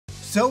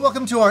So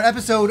welcome to our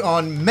episode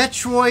on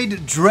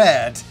Metroid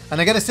Dread. And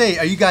I gotta say,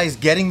 are you guys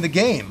getting the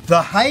game?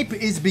 The hype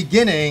is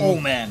beginning. Oh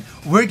man.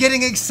 We're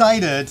getting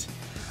excited.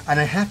 And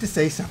I have to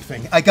say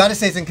something. I gotta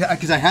say something,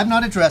 because I have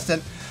not addressed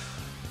it.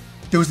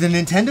 There was the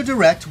Nintendo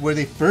Direct where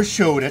they first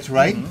showed it,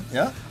 right? Mm-hmm.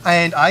 Yeah.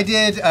 And I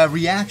did a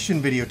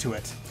reaction video to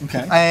it.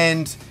 Okay.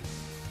 And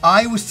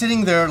I was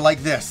sitting there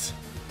like this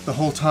the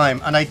whole time.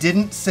 And I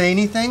didn't say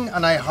anything,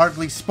 and I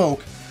hardly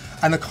spoke.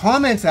 And the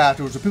comments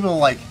afterwards were people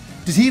like,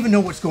 does he even know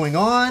what's going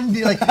on?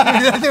 Like,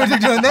 they're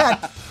doing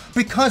that.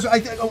 Because I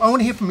want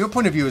to hear from your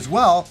point of view as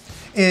well,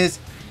 is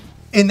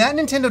in that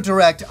Nintendo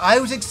Direct, I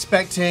was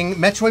expecting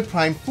Metroid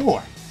Prime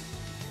 4,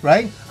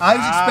 right? I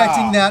was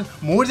expecting that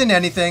more than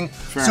anything.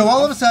 Fair enough.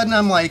 All of a sudden,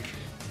 I'm like,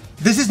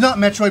 this is not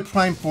Metroid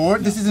Prime 4,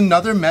 this is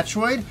another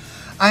Metroid.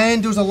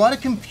 And there was a lot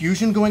of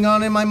confusion going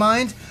on in my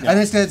mind. Yeah. And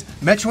it says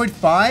Metroid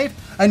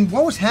 5. And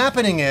what was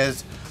happening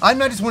is, I'm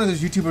not just one of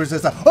those YouTubers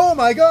that's like, oh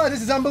my god,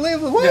 this is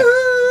unbelievable,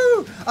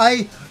 woo!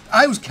 Yeah.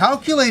 I was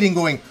calculating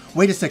going,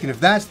 wait a second, if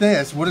that's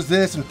this, what is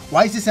this? And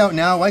why is this out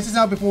now? Why is this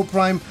out before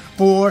Prime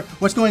 4?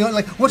 What's going on?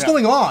 Like, what's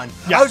going on?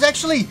 Yeah.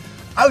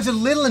 I was a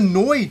little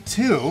annoyed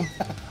too.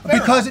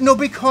 because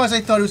I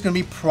thought it was going to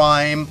be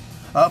Prime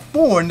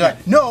 4. And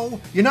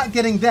no, you're not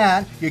getting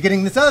that. You're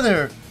getting this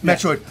other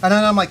Metroid. And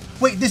then I'm like,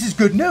 wait, this is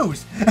good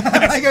news.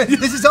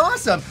 This is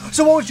awesome.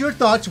 So what was your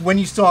thoughts when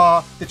you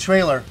saw the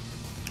trailer?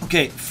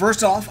 Okay,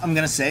 first off, I'm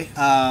going to say,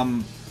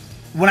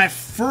 when I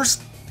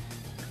first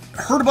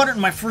heard about it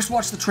and I first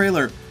watched the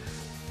trailer,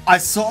 I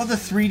saw the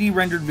 3D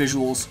rendered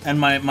visuals, and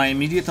my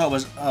immediate thought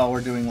was, oh, we're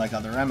doing like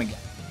Other M again.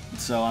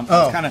 So I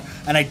was kind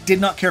of, and I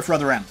did not care for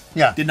Other M.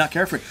 Yeah. Did not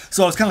care for it.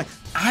 So I was kind of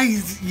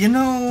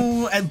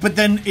like, but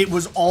then it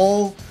was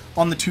all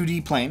on the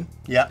 2D plane.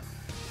 Yeah.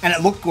 And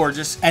it looked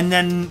gorgeous. And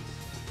then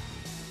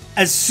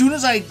as soon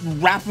as I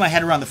wrapped my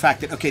head around the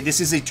fact that, okay, this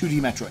is a 2D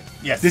Metroid.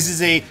 Yes. This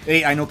is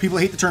I know people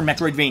hate the term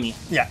Metroidvania.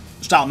 Yeah.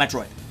 Style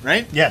Metroid,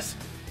 right? Yes.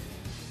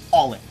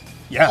 All in.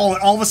 Yeah.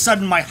 All of a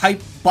sudden, my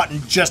hype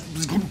button just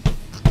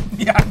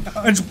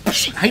and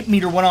hype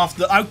meter went off.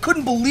 I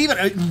couldn't believe it.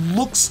 It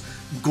looks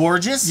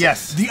gorgeous.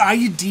 Yes. The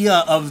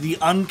idea of the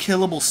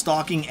unkillable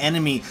stalking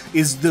enemy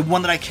is the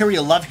one that I carry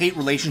a love-hate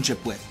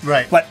relationship with.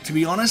 Right. But to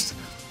be honest,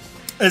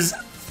 as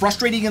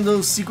frustrating as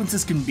those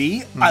sequences can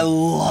be, I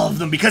love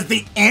them because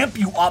they amp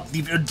you up,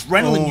 the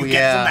adrenaline you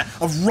get from that,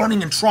 of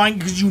running and trying,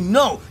 because you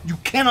know you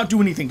cannot do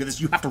anything to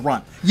this, you have to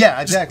run. Yeah,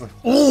 exactly.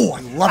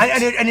 I love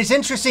it. And it's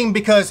interesting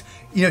because,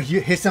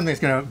 here's something that's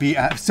going to be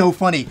so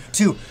funny,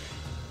 too.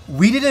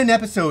 We did an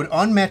episode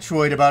on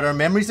Metroid about our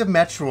memories of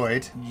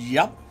Metroid.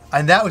 Yep.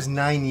 And that was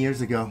 9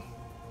 years ago.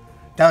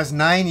 That was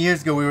 9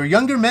 years ago. We were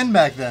younger men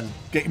back then.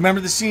 Okay,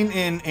 remember the scene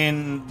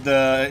in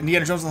the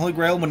Indiana Jones and the Holy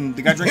Grail when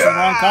the guy drinks the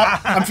wrong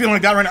cup? I'm feeling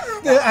like that right now.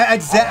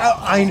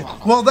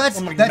 Well, that's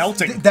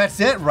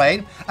it,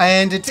 right?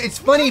 And it's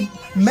funny.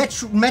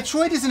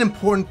 Metroid is an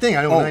important thing.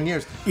 I know 9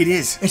 years. It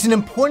is. It's an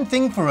important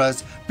thing for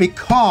us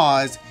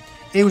because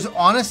it was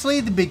honestly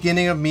the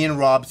beginning of me and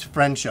Rob's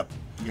friendship.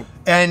 Yep.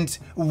 And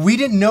we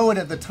didn't know it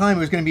at the time.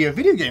 It was going to be a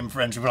video game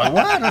friendship. We're like,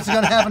 what? What's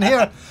going to happen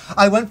here?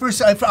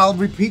 I'll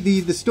repeat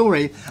the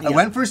story. Yep. I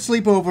went for a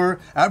sleepover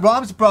at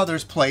Rob's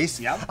brother's place.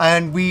 Yep.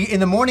 And in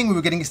the morning, we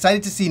were getting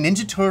excited to see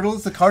Ninja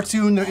Turtles, the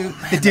cartoon,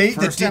 the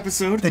first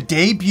episode, the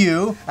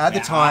debut at the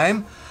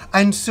time.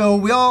 And so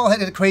we all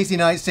had a crazy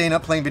night staying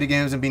up playing video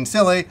games and being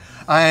silly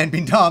and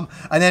being dumb.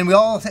 And then we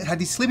all had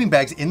these sleeping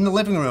bags in the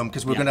living room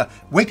because we were going to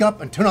wake up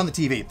and turn on the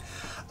TV.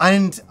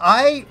 And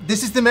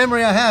this is the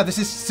memory I have. This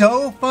is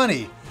so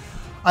funny.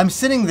 I'm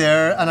sitting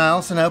there, and all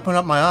of a sudden I open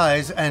up my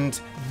eyes, and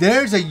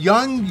there's a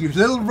young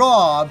little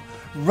Rob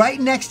right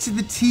next to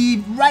the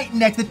TV.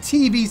 The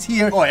TV's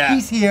here. Oh yeah.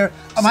 He's here.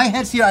 My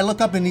head's here. I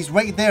look up, and he's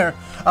right there,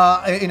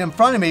 in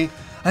front of me.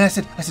 And I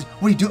said,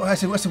 what are you doing? I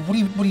said, what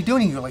are you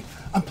doing? And you're like,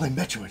 I'm playing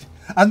Metroid.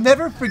 I'll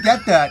never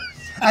forget that.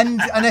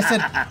 And I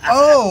said,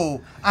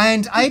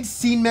 and I'd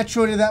seen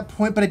Metroid at that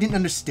point, but I didn't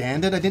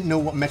understand it. I didn't know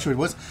what Metroid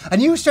was.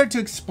 And you started to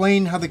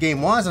explain how the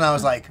game was, and I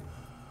was like,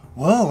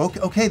 whoa,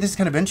 okay, this is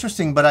kind of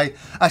interesting. But I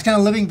was kind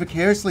of living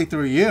vicariously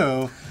through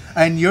you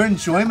and your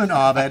enjoyment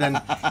of it.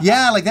 And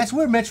yeah, like that's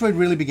where Metroid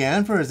really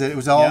began for us. It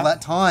was all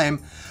that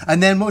time.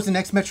 And then what was the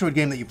next Metroid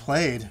game that you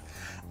played?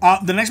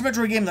 The next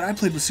Metroid game that I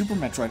played was Super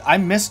Metroid. I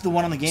missed the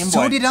one on the Game Boy.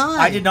 So did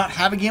I. I did not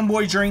have a Game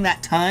Boy during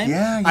that time.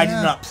 Yeah. I did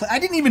not play. I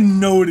didn't even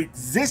know it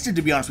existed,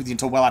 to be honest with you,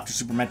 until well after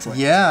Super Metroid.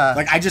 Yeah.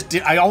 Like, I just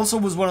did. I also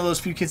was one of those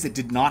few kids that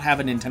did not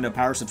have a Nintendo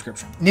Power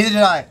subscription. Neither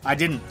did I. I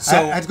didn't. So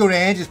I had to go to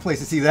Angie's place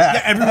to see that.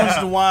 Yeah, every once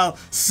in a while,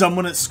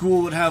 someone at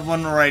school would have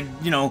one, or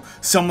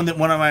someone that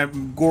one of my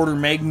Gord or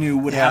Meg knew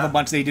would have a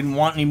bunch they didn't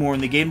want anymore,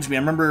 and they gave them to me. I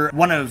remember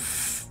one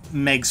of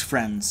Meg's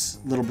friend's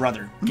little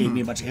brother gave me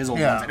a bunch of his old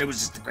ones, and it was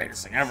just the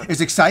greatest thing ever. It's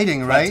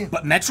exciting, right?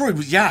 But Metroid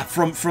was,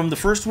 from the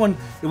first one,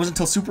 it wasn't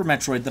until Super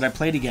Metroid that I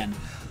played again,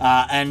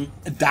 and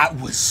that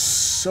was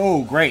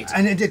so great.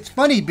 And it's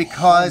funny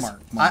because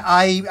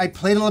I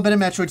played a little bit of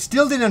Metroid,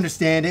 still didn't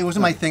understand it. It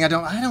wasn't my thing.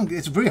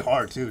 It's very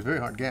hard too. It's a very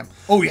hard game.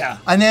 Oh yeah.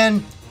 And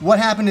then what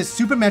happened is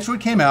Super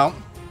Metroid came out,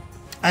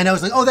 and I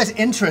was like, oh, that's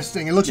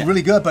interesting. It looks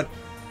really good, but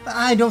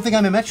I don't think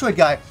I'm a Metroid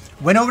guy.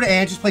 Went over to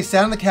Angie's place,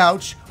 sat on the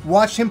couch,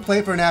 watched him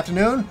play for an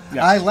afternoon.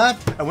 Yeah. I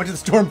left. I went to the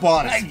store and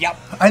bought it. Yep.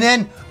 And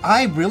then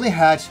I really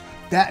had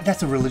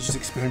that's a religious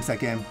experience, that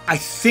game. I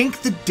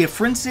think the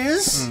difference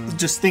is,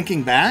 just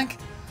thinking back,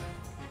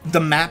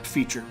 the map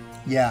feature.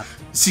 Yeah.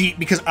 See,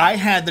 because I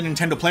had the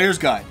Nintendo Player's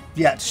Guide.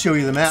 Yeah, to show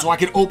you the map. So I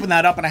could open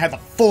that up and I had the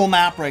full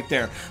map right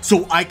there.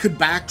 So I could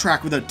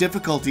backtrack without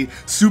difficulty.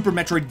 Super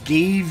Metroid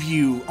gave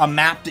you a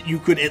map that you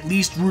could at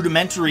least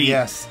rudimentary.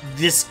 Yes.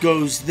 This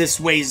goes this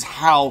way's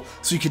how,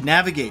 so you could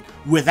navigate.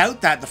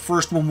 Without that, the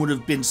first one would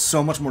have been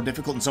so much more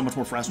difficult and so much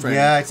more frustrating.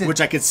 Yeah,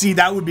 which I could see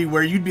that would be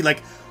where you'd be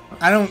like,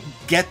 I don't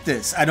get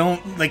this. I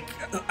don't, like,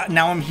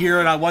 now I'm here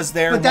and I was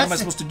there. What am I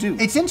supposed to do?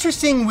 It's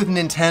interesting with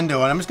Nintendo,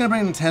 and I'm just going to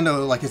bring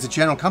Nintendo, like, as a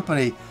general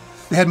company.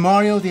 They had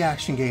Mario the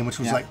action game, which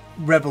was like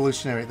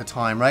revolutionary at the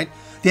time, right?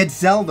 They had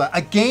Zelda,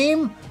 a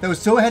game that was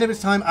so ahead of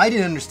its time. I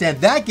didn't understand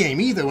that game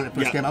either when it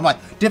first came. I'm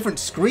like, different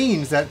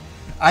screens that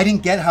I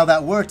didn't get how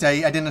that worked. I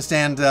didn't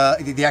understand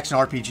the action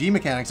RPG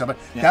mechanics of it.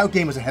 That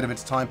game was ahead of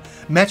its time.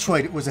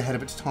 Metroid was ahead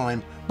of its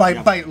time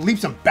by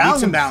leaps and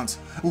bounds.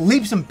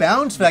 Leaps and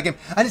bounds for that game.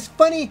 And it's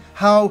funny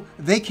how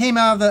they came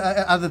out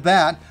of the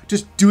bat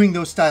just doing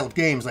those style of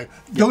games. Like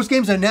those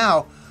games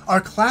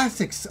are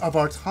classics of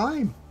our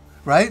time.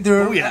 Right?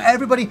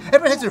 Everybody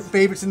has their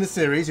favorites in the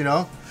series, you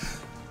know.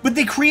 But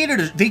they created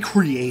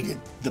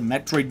the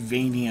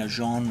Metroidvania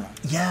genre.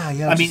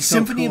 Yeah. I mean,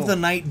 Symphony of the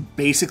Night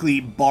basically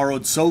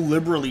borrowed so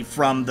liberally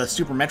from the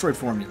Super Metroid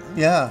formula.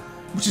 Yeah.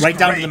 Which is right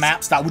down to the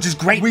map style, which is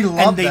great. We love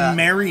that. And they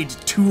married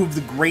two of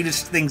the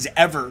greatest things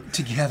ever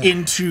together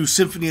into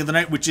Symphony of the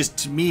Night, which is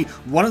to me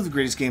one of the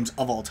greatest games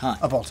of all time.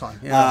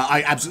 Yeah.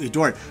 I absolutely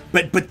adore it.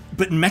 But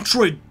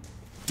Metroid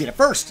did it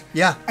first.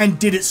 Yeah. And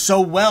did it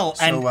so well.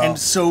 And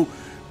so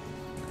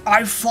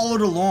I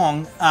followed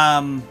along.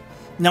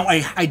 Now,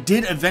 I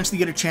did eventually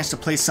get a chance to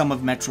play some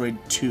of Metroid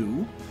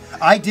 2.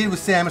 I did with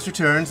Samus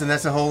Returns, and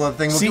that's a whole other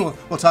thing.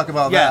 We'll talk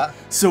about that.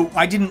 So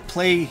I didn't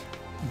play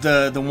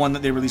the one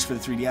that they released for the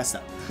 3DS,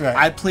 though. Right.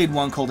 I played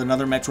one called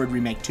Another Metroid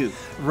Remake 2.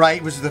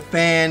 Right, which is the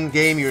fan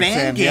game you were saying.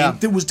 Fan game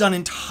that was done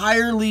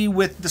entirely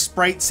with the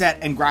sprite set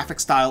and graphic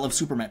style of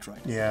Super Metroid.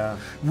 Yeah.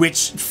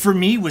 Which, for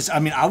me,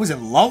 I was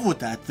in love with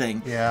that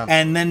thing. Yeah.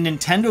 And then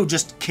Nintendo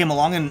just came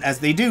along and, as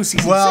they do,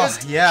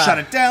 shut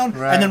it down,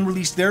 and then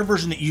released their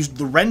version that used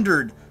the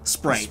rendered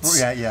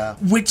sprites.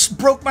 Which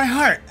broke my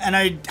heart. And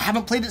I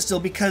haven't played it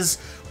still because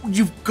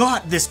you've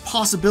got this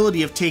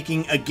possibility of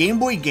taking a Game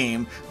Boy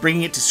game,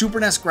 bringing it to Super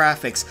NES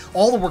graphics.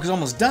 All the work is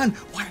almost done.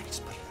 Why don't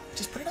you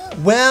just put it up?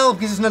 Well,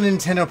 because it's not a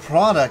Nintendo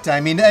product. I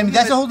mean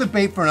that's a whole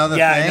debate for another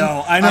thing. I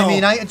know. I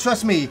mean,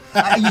 trust me.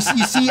 You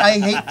see, I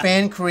hate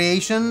fan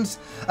creations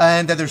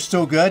and that they're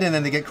so good, and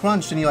then they get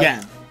crunched, and you're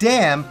like,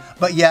 damn.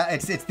 But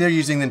it's they're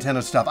using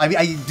Nintendo stuff. I mean,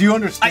 I do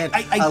understand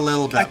a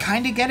little bit. I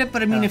kind of get it,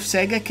 but I mean, if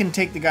Sega can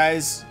take the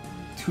guys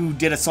who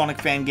did a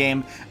Sonic fan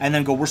game and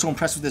then go, we're so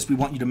impressed with this, we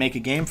want you to make a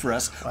game for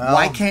us. Well,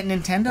 why can't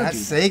Nintendo do that?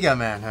 That's Sega,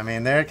 man. I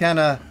mean, they're kind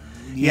of...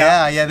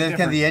 they're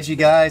kind of the edgy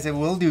guys that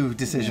will do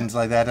decisions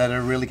like that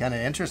are really kind of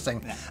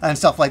interesting and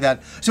stuff like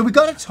that. So we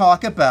got to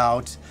talk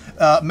about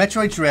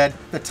Metroid Dread,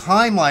 the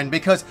timeline,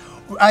 because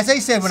as I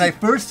said, when I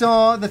first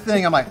saw the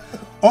thing, I'm like,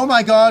 oh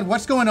my God,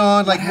 what's going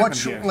on?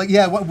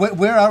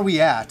 Where are we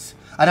at?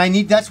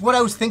 And that's what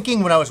I was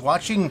thinking when I was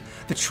watching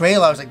the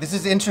trailer. I was like, this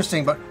is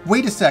interesting, but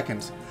wait a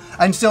second.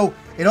 And so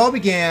it all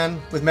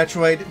began with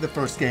Metroid, the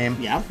first game.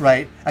 Yeah.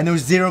 Right? And there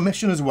was Zero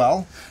Mission as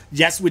well.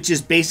 Yes, which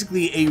is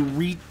basically a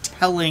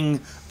retelling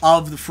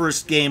of the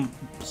first game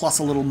plus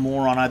a little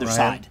more on either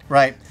side.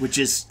 Right. Which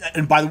is,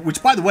 by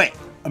the way,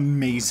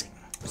 amazing.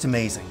 It's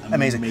amazing.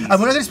 Amazing. And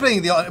we're not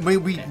explaining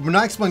we're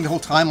not explaining the whole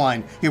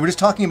timeline here. We're just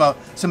talking about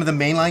some of the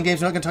mainline games.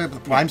 We're not going to talk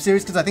about the Prime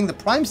series, because I think the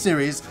Prime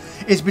series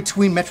is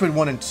between Metroid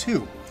 1 and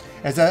 2,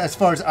 as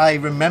far as I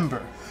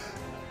remember.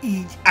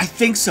 I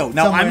think so.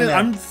 Now,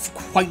 I'm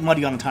quite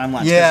muddy on the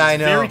timeline. Yeah, I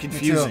know. Very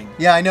confusing.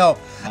 Yeah, I know.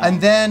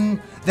 And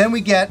then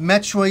we get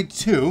Metroid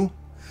 2.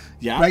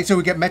 Yeah. Right, so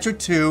we get Metroid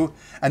 2,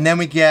 and then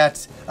we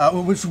get,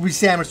 which would be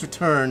Samus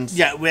Returns.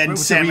 Yeah, when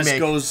Samus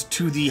goes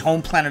to the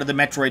home planet of the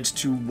Metroids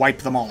to wipe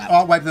them all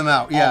out. Wipe them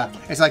out, yeah.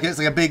 It's like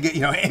a big,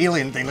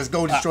 alien thing. Let's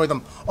go destroy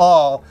them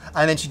all.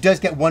 And then she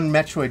does get one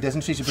Metroid,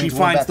 doesn't she? She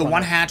finds the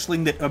one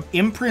hatchling that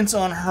imprints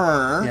on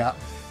her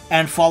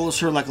and follows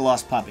her like a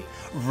lost puppy.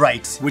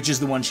 Right. Which is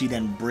the one she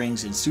then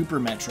brings in Super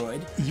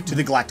Metroid to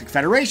the Galactic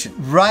Federation.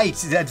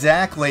 Right,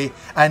 exactly.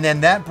 And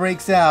then that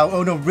breaks out.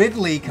 Oh no,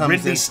 Ridley comes in.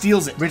 Ridley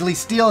steals it. Brings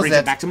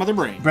it back to Mother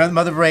Brain.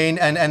 Mother Brain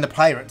and the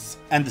pirates.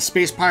 And the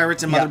space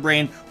pirates and Mother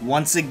Brain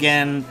once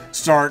again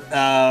start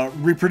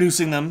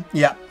reproducing them.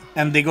 Yeah.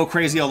 And they go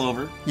crazy all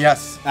over.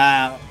 Yes.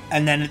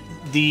 And then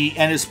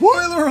and a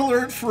spoiler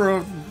alert for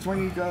a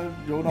 20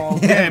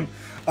 game.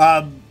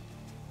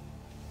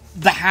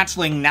 The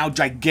hatchling, now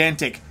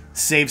gigantic,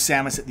 saves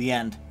Samus at the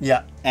end.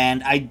 Yeah.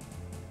 And I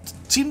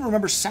seem to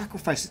remember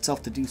sacrificed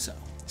itself to do so.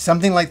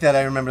 Something like that,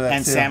 I remember that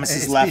and too. And Samus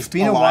is left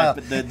alive,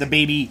 but the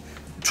baby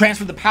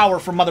transferred the power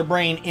from Mother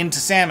Brain into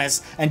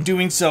Samus, and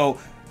doing so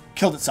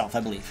killed itself, I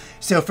believe.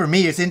 So for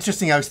me, it's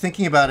interesting. I was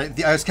thinking about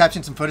it. I was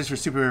capturing some footage for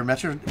Super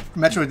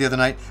Metroid the other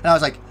night, and I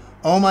was like,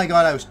 oh my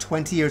god, I was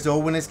 20 years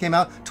old when this came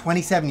out.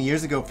 27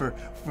 years ago for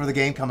the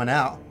game coming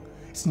out.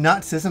 It's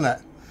nuts, isn't it?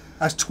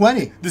 I was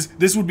 20.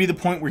 This would be the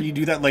point where you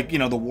do that, like, you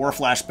know, the war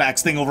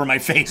flashbacks thing over my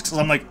face, because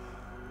I'm like,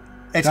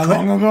 it's that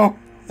long ago?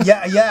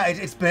 Yeah,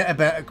 it's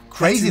been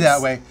crazy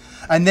that way.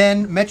 And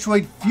then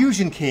Metroid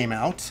Fusion came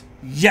out.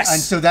 Yes.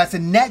 And so that's the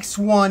next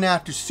one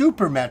after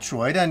Super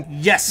Metroid. And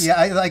yes.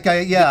 Yeah,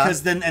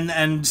 Because then,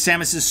 and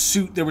Samus's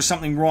suit, there was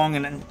something wrong,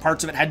 and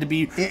parts of it had to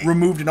be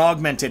removed and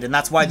augmented, and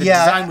that's why the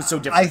design was so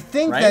different. I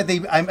think right?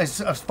 that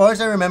as far as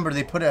I remember,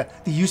 they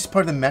used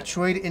part of the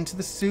Metroid into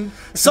the suit.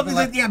 Something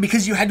like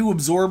because you had to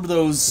absorb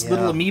those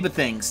little amoeba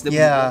things. That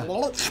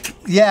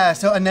yeah.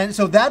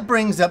 So that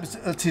brings up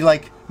to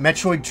like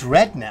Metroid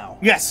Dread now.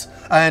 Yes.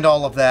 And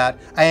all of that.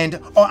 And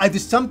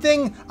there's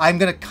something I'm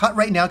going to cut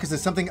right now because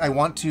there's something I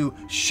want to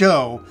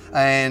show,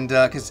 and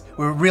because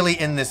we're really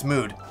in this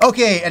mood.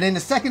 Okay, and in a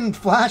second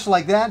flash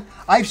like that,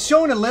 I've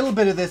shown a little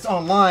bit of this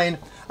online,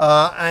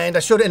 and I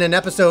showed it in an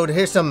episode.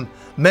 Here's some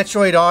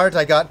Metroid art.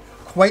 I got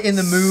quite in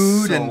the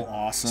mood. So and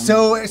awesome.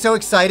 So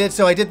excited.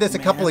 So I did this a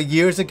couple of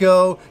years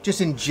ago, just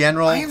in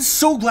general. I am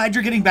so glad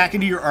you're getting back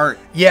into your art.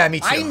 Yeah, me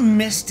too. I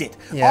missed it.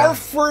 Yeah. Our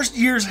first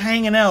years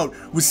hanging out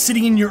was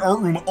sitting in your art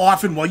room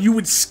often while you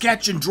would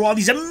sketch and draw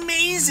these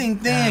amazing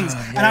things.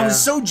 And I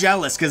was so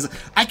jealous because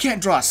I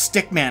can't draw a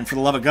stick man for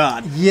the love of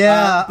God.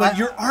 Yeah. But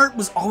your art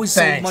was always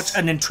so much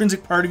an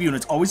intrinsic part of you, and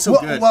it's always so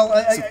good. Well,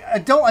 I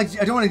don't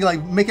want to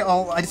like make it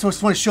all. I just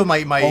want to show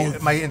my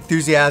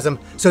enthusiasm.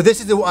 So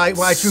this is what I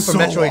drew for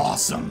Metroid.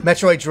 Awesome.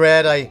 Metroid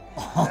Dread. I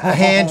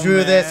hand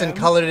drew this and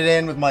colored it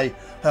in with my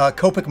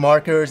Copic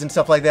markers and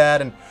stuff like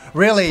that, and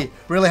really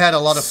had a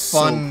lot of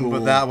fun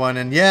with that one.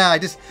 And yeah,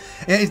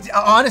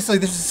 honestly,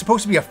 this is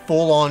supposed to be a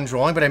full-on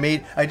drawing, but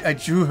I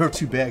drew her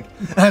too big.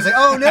 And I was like,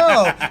 oh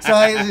no! So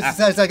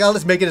I was like, I'll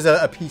just make it as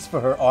a piece for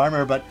her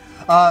armor. But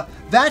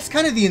that's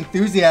kind of the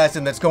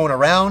enthusiasm that's going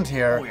around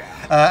here,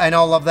 and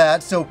all of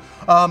that. So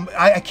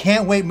I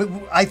can't wait.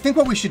 I think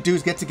what we should do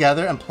is get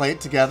together and play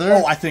it together.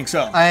 Oh, I think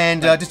so.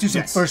 And just do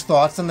some first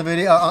thoughts on the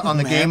video, on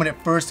the game when it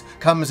first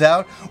comes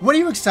out. What are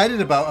you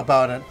excited about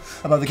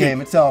the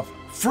game itself?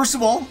 First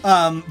of all,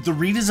 the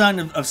redesign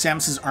of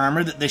Samus's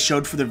armor that they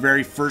showed for the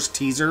very first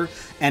teaser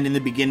and in the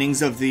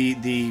beginnings of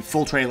the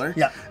full trailer.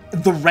 Yeah.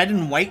 The red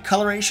and white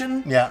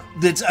coloration. Yeah.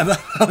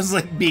 I was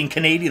like being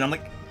Canadian. I'm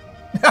like,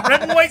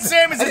 red and white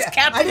Samus, it's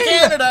Captain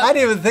Canada. I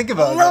didn't even think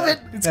about that. Love it.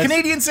 It's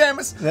Canadian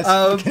Samus.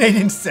 That's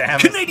Canadian Samus.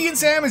 Canadian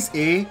Samus,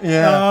 eh?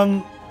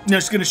 Yeah.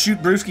 Just gonna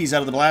shoot brewskis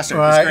out of the blaster.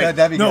 Right, yeah,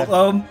 that'd be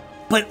good.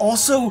 But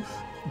also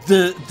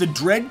the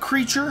Dread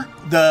creature,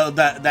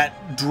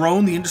 that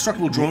drone, the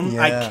indestructible drone.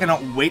 Yeah. I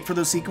cannot wait for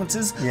those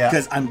sequences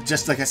because I'm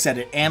just like I said,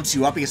 it amps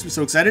you up. It gets me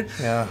so excited.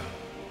 Yeah.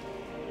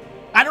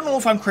 I don't know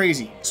if I'm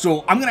crazy,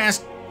 so I'm gonna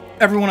ask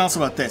everyone else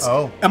about this.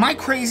 Oh. Am I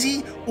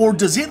crazy, or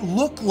does it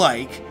look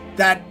like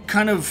that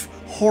kind of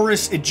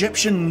Horus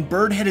Egyptian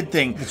bird-headed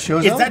thing? The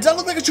Chozo? Does that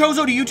look like a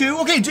Chozo to you too?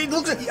 Okay, it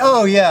looks like...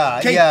 Oh, yeah.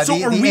 Okay, yeah, so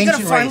are we going to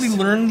finally race.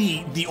 learn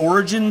the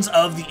origins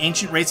of the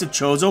ancient race of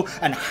Chozo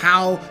and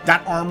how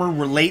that armor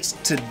relates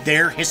to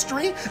their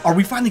history? Are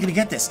we finally going to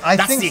get this?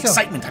 That's the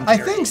excitement I'm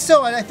carrying. I think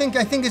so. And I think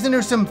isn't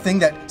there something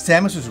that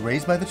Samus was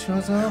raised by the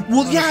Chozo?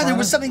 Well, yeah, there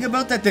was something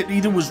about that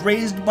either was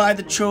raised by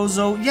the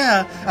Chozo,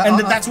 and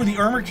that's where the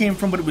armor came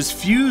from, but it was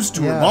fused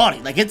to her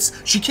body. Like,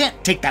 she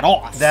can't take that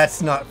off.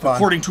 That's not fun.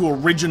 According to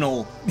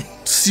original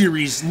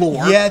series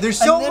lore. Yeah, there's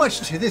so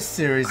much to this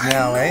series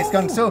now, eh? It's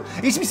gone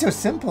it used to be so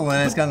simple,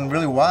 and it's gone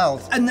really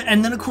wild. And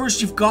then, of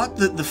course, you've got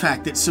the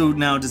fact that, so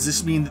now, does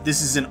this mean that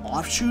this is an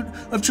offshoot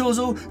of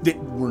Chozo? That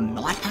we're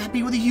not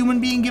happy with a human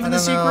being given the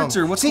secrets?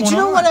 Or what's going on? Do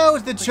you know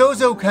what the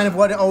Chozo kind of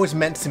what it always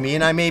meant to me,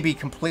 and I may be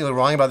completely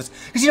wrong about this,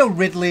 because,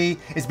 Ridley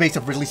is based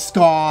off Ridley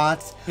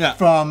Scott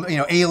from,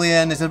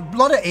 Alien. There's a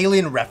lot of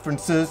Alien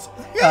references.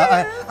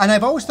 And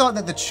I've always thought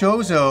that the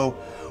Chozo...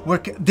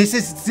 This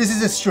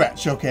is a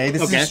stretch, okay?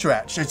 This is a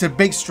stretch. It's a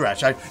big stretch.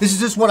 This is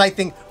just what I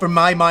think, from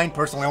my mind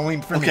personally, only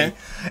for me,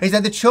 is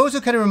that the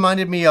Chozo kind of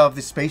reminded me of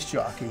the Space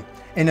Jockey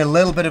in a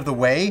little bit of the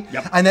way,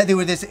 and that they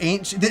were this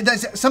ancient...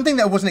 That's something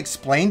that wasn't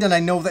explained, and I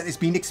know that it's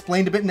being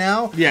explained a bit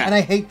now, and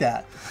I hate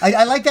that.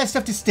 I like that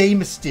stuff to stay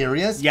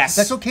mysterious. Yes.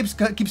 That's what keeps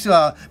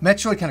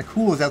Metroid kind of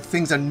cool, is that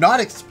things are not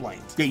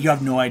explained. Yeah, you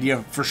have no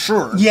idea for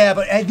sure. Yeah,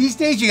 but these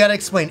days you gotta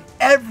explain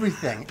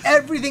everything.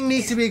 Everything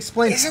needs to be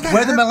explained.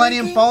 Where the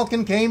Millennium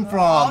Falcon came from.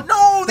 Oh,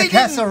 no, they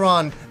didn't. The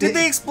Saran. Did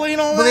they explain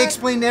all that? Well, they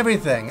explained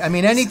everything. I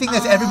mean, anything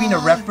that's ever been a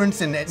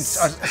reference in a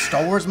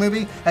Star Wars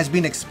movie has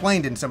been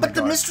explained in some regard.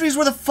 But the mystery is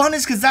where the fun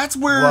is, because that's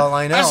where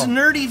us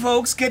nerdy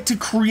folks get to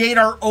create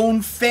our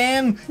own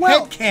fan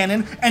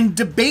headcanon and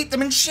debate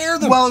them and share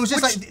them. Well, it was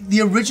just like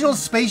the original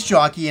Space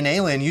Jockey in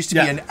Alien used to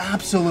be an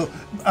absolute...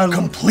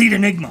 complete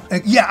enigma.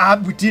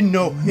 We didn't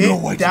know.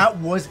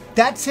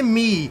 That to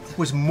me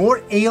was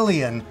more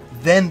alien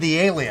than the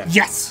alien.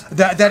 Yes.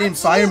 That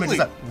environment is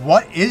like,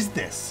 what is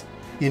this?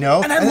 You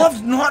know? And I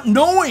loved not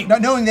knowing.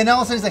 Not knowing, then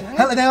all of a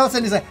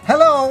sudden he's like,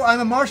 hello,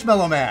 I'm a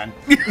marshmallow man.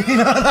 You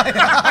know, like,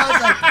 I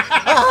was like,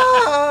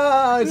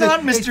 ah.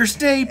 Not Mr.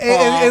 Stay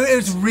Puft. It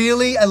was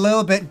really a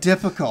little bit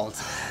difficult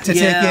to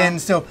take in.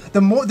 So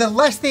the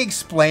less they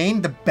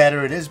explain, the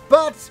better it is.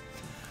 But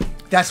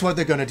that's what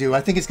they're going to do.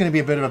 I think it's going to be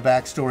a bit of a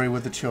backstory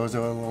with the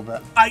Chozo a little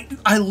bit.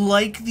 I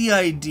like the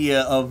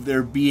idea of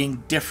there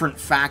being different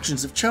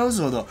factions of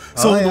Chozo, though.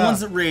 So the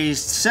ones that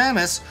raised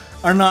Samus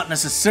are not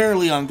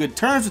necessarily on good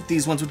terms with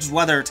these ones, which is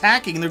why they're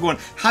attacking, and they're going,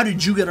 how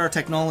did you get our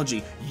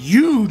technology?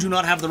 You do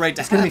not have the right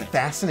to have it. It's going to be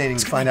fascinating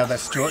to find out that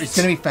story. It's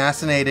going to be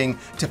fascinating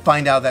to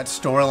find out that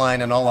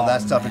storyline and all of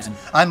that stuff.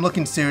 I'm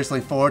looking seriously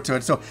forward to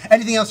it. So,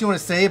 anything else you want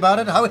to say about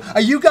it? How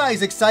are you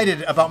guys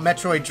excited about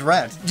Metroid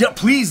Dread? Yeah,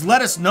 please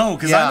let us know,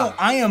 because I know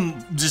I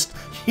am just,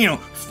 you know,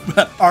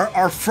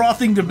 our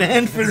frothing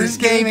demand for this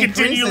game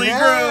continually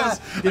grows.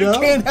 You know? I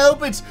can't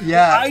help it.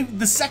 Yeah.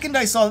 The second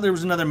I saw that there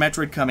was another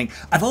Metroid coming,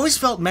 I've always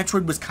felt Metroid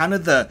was kind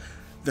of the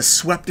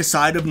swept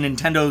aside of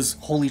Nintendo's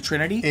Holy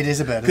Trinity. It is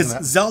a bit, because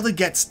Zelda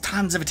gets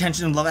tons of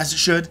attention and love, as it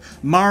should.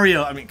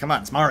 Mario, I mean, come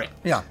on, it's Mario.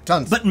 Yeah,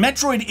 tons. But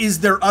Metroid is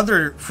their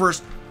other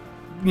first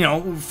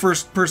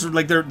person,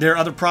 like their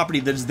other property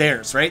that is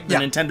theirs, right? The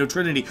Nintendo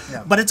Trinity.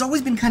 Yeah. But it's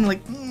always been kind of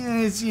like,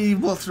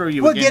 we'll throw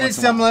you a game. We'll get it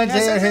similar.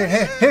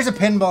 Here's a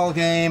pinball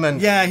game,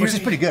 and which is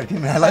pretty good. I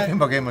mean, I like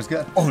pinball game was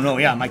good. Oh no,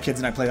 yeah, my kids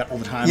and I play that all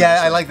the time.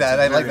 Yeah, I like that.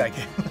 I like that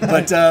game.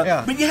 But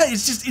yeah,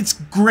 it's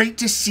great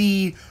to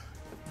see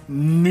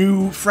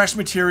new, fresh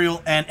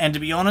material, and to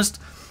be honest,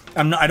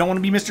 I don't want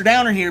to be Mr.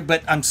 Downer here,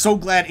 but I'm so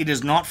glad it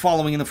is not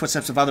following in the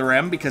footsteps of Other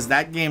M, because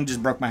that game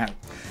just broke my heart.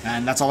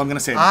 And that's all I'm going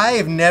to say. I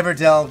have never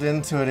delved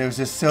into it. It was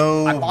just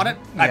so... I bought it.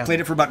 I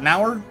played it for about an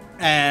hour,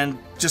 and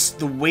just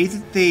the way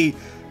that they...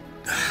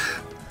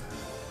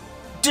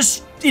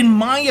 just, in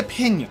my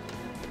opinion,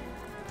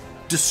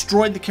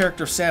 destroyed the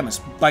character of Samus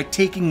by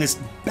taking this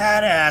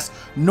badass,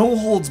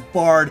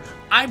 no-holds-barred,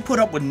 I put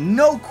up with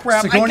no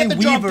crap. Sigourney I get the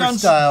Weaver job done.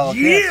 style.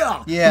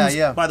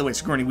 Yeah. By the way,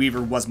 Sigourney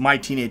Weaver was my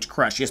teenage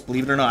crush. Yes,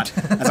 believe it or not.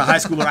 As a high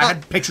schooler, I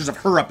had pictures of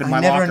her up in my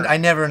locker. I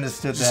never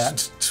understood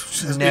that.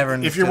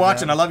 If you're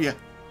watching, I love you.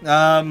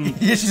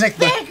 She's like,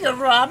 thank you,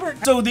 Robert.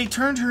 So they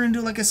turned her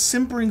into like a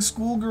simpering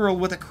schoolgirl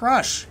with a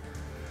crush.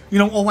 You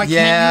know, I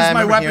can't use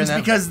my weapons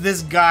because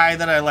this guy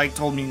that I like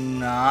told me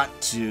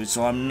not to,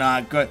 so I'm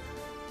not good.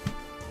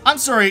 I'm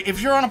sorry,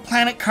 if you're on a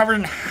planet covered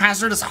in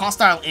hazardous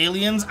hostile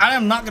aliens, I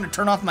am not going to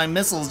turn off my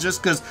missiles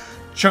just because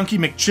Chunky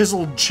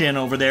McChiseled Chin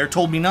over there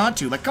told me not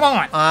to. Like, come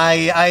on.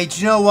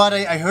 You know what?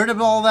 I heard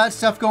of all that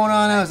stuff going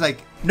on. I was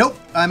like, nope,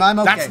 I'm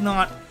okay. That's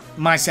not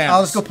my Samus.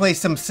 I'll just go play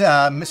some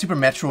Super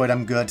Metroid.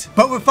 I'm good.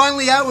 But we're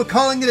finally out. We're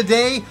calling it a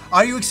day.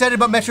 Are you excited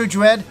about Metroid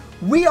Dread?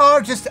 We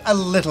are, just a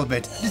little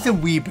bit. Just a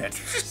wee bit.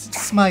 Just a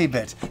small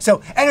bit.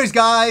 So, anyways,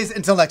 guys,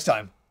 until next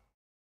time.